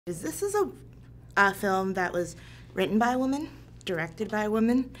This is a film that was written by a woman, directed by a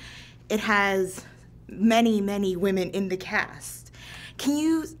woman. It has many, many women in the cast. Can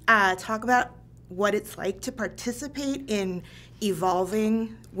you talk about what it's like to participate in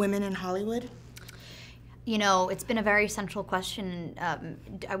evolving women in Hollywood? You know, it's been a very central question.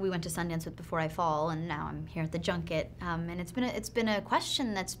 We went to Sundance with Before I Fall, and now I'm here at the junket. And it's been a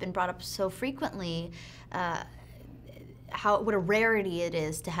question that's been brought up so frequently. What a rarity it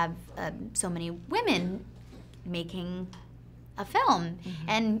is to have so many women making a film. Mm-hmm.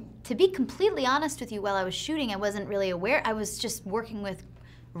 And to be completely honest with you, while I was shooting, I wasn't really aware. I was just working with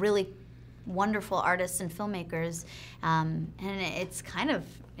really wonderful artists and filmmakers, and it's kind of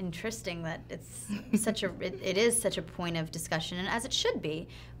interesting that it's it is such a point of discussion, and as it should be.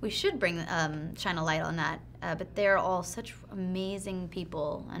 We should shine a light on that, but they're all such amazing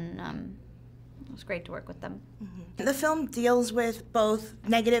people, and it was great to work with them. Mm-hmm. The film deals with both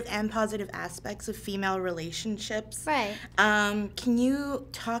negative and positive aspects of female relationships. Right. Can you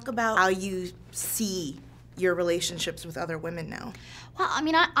talk about how you see your relationships with other women now? Well, I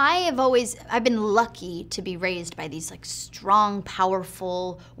mean, I've been lucky to be raised by these like strong,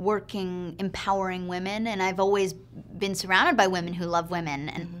 powerful, working, empowering women, and I've always been surrounded by women who love women,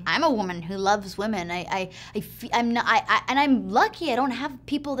 and mm-hmm. I'm a woman who loves women. I'm lucky. I don't have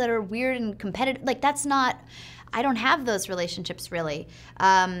people that are weird and competitive. Like I don't have those relationships really.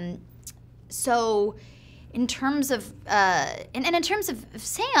 So, in terms of in terms of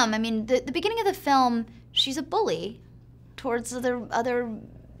Sam, I mean, the beginning of the film, she's a bully towards other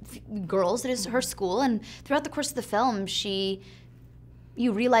girls. That is her school, and throughout the course of the film,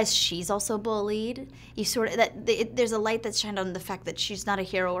 you realize she's also bullied. You there's a light that's shined on the fact that she's not a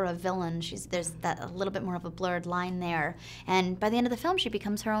hero or a villain. There's a little bit more of a blurred line there. And by the end of the film, she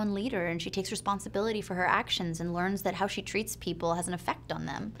becomes her own leader, and she takes responsibility for her actions and learns that how she treats people has an effect on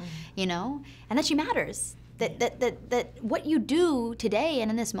them, you know, and that she matters. That what you do today and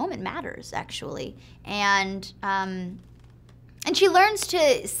in this moment matters, actually. And she learns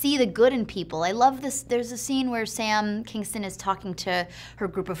to see the good in people. I love this. There's a scene where Sam Kingston is talking to her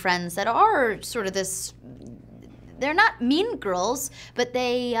group of friends that are sort of this, they're not mean girls, but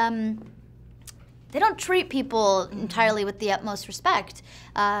they don't treat people entirely with the utmost respect.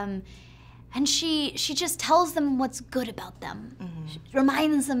 And she just tells them what's good about them. Mm-hmm. She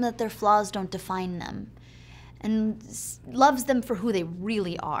reminds them that their flaws don't define them, and loves them for who they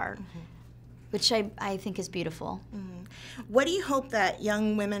really are, mm-hmm. which I think is beautiful. Mm-hmm. What do you hope that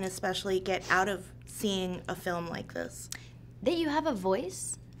young women especially get out of seeing a film like this? That you have a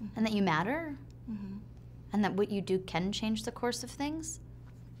voice, mm-hmm. and that you matter, mm-hmm. and that what you do can change the course of things.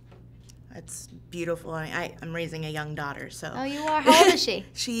 That's beautiful. I'm raising a young daughter, so. Oh, you are? How old is she?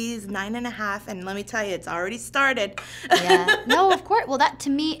 She's 9.5, and let me tell you, it's already started. Yeah. No, of course. Well, that to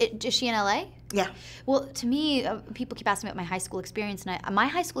me, is she in LA? Yeah. Well, to me, people keep asking me about my high school experience, and my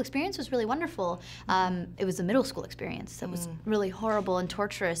high school experience was really wonderful. It was a middle school experience that was really horrible and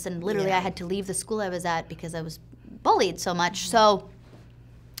torturous, and literally I had to leave the school I was at because I was bullied so much. So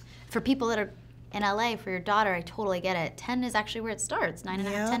for people that are in LA, for your daughter, I totally get it. 10 is actually where it starts.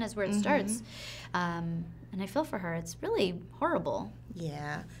 9.5, 10 is where it starts. And I feel for her. It's really horrible.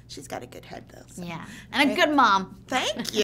 Yeah. She's got a good head, though. So. Yeah. And a good mom. Thank you.